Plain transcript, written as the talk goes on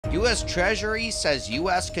U.S. Treasury says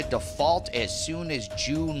U.S. could default as soon as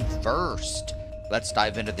June 1st. Let's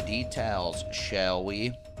dive into the details, shall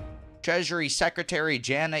we? Treasury Secretary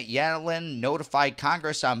Janet Yellen notified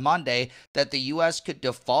Congress on Monday that the U.S. could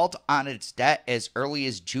default on its debt as early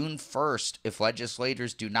as June 1st if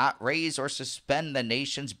legislators do not raise or suspend the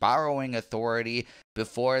nation's borrowing authority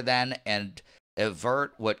before then and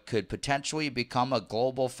avert what could potentially become a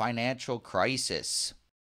global financial crisis.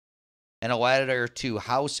 In a letter to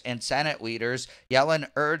House and Senate leaders, Yellen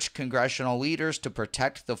urged congressional leaders to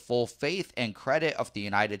protect the full faith and credit of the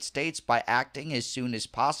United States by acting as soon as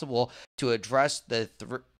possible to address the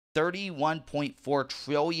 $31.4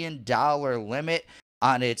 trillion limit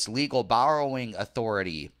on its legal borrowing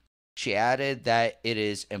authority. She added that it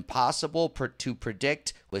is impossible to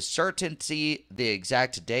predict with certainty the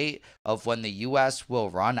exact date of when the U.S.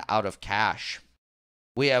 will run out of cash.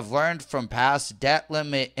 We have learned from past debt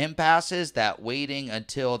limit impasses that waiting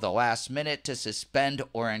until the last minute to suspend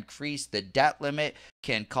or increase the debt limit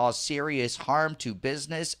can cause serious harm to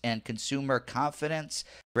business and consumer confidence,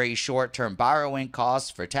 raise short-term borrowing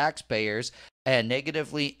costs for taxpayers, and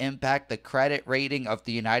negatively impact the credit rating of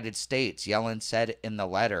the United States, Yellen said in the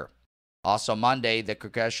letter. Also Monday, the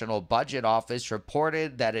Congressional Budget Office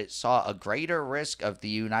reported that it saw a greater risk of the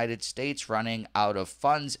United States running out of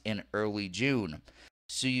funds in early June.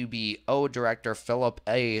 CBO Director Philip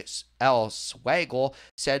L. Swagel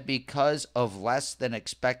said because of less than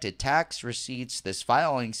expected tax receipts this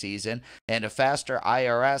filing season and a faster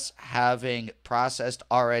IRS having processed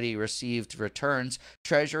already received returns,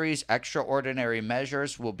 Treasury's extraordinary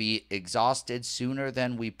measures will be exhausted sooner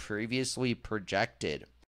than we previously projected.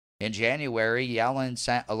 In January, Yellen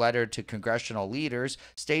sent a letter to congressional leaders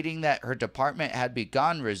stating that her department had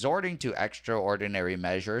begun resorting to extraordinary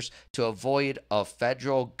measures to avoid a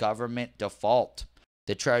federal government default.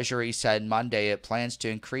 The Treasury said Monday it plans to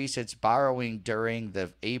increase its borrowing during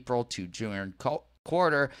the April to June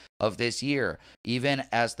quarter of this year, even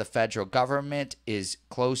as the federal government is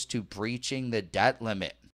close to breaching the debt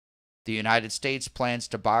limit. The United States plans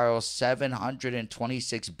to borrow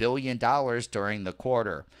 $726 billion during the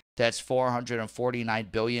quarter. That's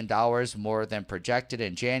 $449 billion more than projected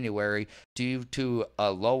in January due to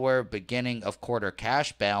a lower beginning of quarter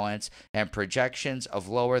cash balance and projections of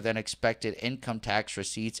lower than expected income tax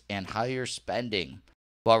receipts and higher spending.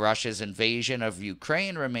 While Russia's invasion of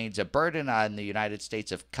Ukraine remains a burden on the United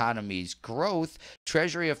States economy's growth,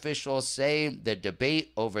 Treasury officials say the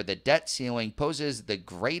debate over the debt ceiling poses the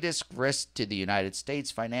greatest risk to the United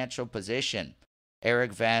States' financial position.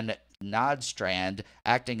 Eric Van Nostrand,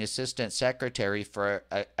 acting assistant secretary for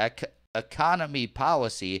economy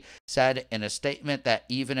policy, said in a statement that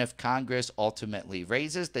even if Congress ultimately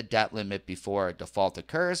raises the debt limit before a default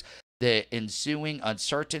occurs, the ensuing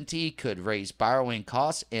uncertainty could raise borrowing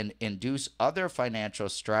costs and induce other financial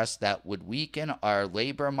stress that would weaken our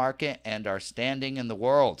labor market and our standing in the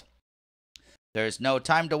world. There's no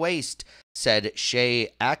time to waste, said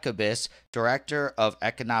Shay Akabis, Director of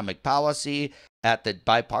Economic Policy at the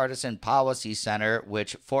Bipartisan Policy Center,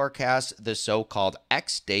 which forecasts the so-called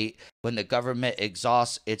X date when the government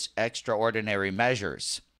exhausts its extraordinary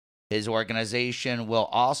measures. His organization will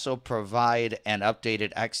also provide an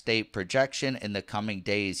updated X date projection in the coming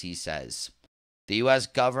days, he says. The U.S.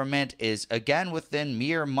 government is again within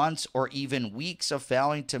mere months or even weeks of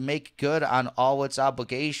failing to make good on all its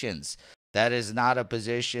obligations. That is not a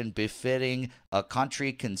position befitting a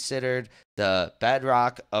country considered the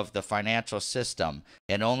bedrock of the financial system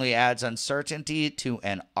and only adds uncertainty to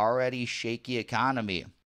an already shaky economy.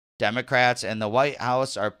 Democrats and the White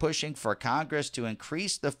House are pushing for Congress to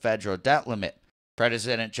increase the federal debt limit.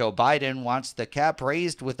 President Joe Biden wants the cap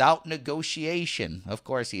raised without negotiation. Of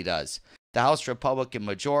course he does. The House Republican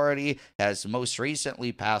majority has most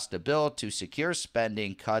recently passed a bill to secure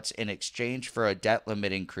spending cuts in exchange for a debt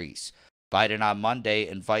limit increase. Biden on Monday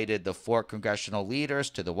invited the 4 congressional leaders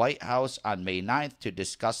to the White House on May 9th to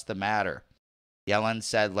discuss the matter. Yellen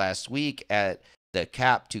said last week at the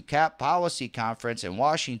cap-to-cap policy conference in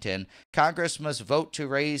Washington, Congress must vote to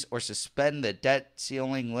raise or suspend the debt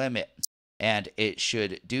ceiling limit, and it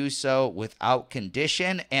should do so without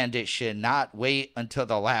condition, and it should not wait until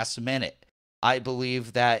the last minute. I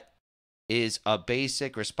believe that is a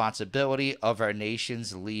basic responsibility of our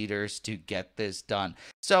nation's leaders to get this done.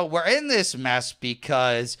 So we're in this mess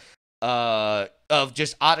because of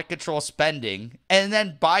just out of control spending, and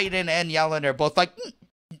then Biden and Yellen are both like,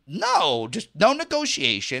 No, just no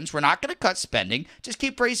negotiations. We're not going to cut spending. Just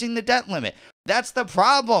keep raising the debt limit. That's the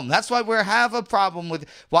problem. That's why we have a problem with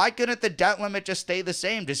why couldn't the debt limit just stay the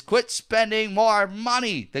same? Just quit spending more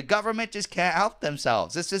money. The government just can't help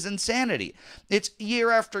themselves. This is insanity. It's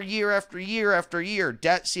year after year after year after year.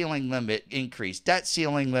 Debt ceiling limit increase. Debt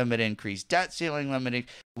ceiling limit increase. Debt ceiling limit.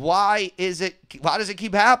 Why does it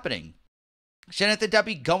keep happening? Shouldn't the debt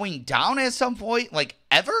be going down at some point? Like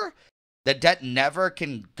ever? The debt never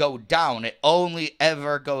can go down. It only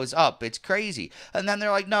ever goes up. It's crazy. And then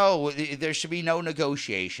they're like, no, there should be no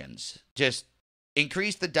negotiations. Just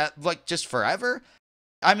increase the debt, like, just forever.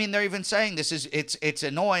 I mean, they're even saying it's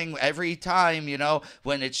annoying every time,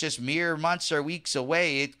 when it's just mere months or weeks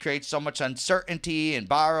away. It creates so much uncertainty and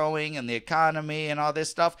borrowing and the economy and all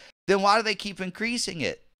this stuff. Then why do they keep increasing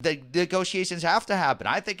it? The negotiations have to happen.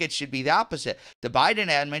 I think it should be the opposite. The Biden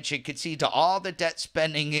admin should concede to all the debt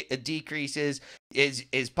spending decreases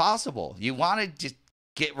is possible. You want to just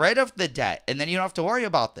get rid of the debt, and then you don't have to worry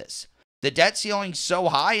about this. The debt ceiling's so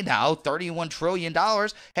high now, $31 trillion.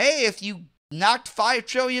 Hey, if you knocked $5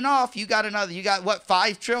 trillion off, you got what,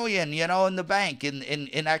 $5 trillion, in the bank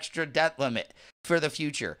in extra debt limit for the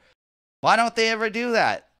future. Why don't they ever do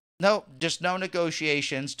that? No, just no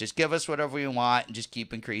negotiations. Just give us whatever we want and just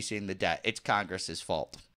keep increasing the debt. It's Congress's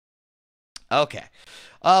fault. Okay.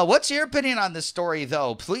 What's your opinion on this story,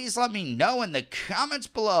 though? Please let me know in the comments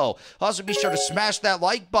below. Also, be sure to smash that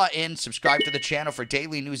like button, subscribe to the channel for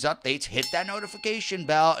daily news updates, hit that notification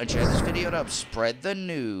bell, and share this video to spread the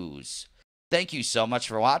news. Thank you so much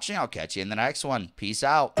for watching. I'll catch you in the next one. Peace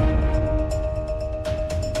out.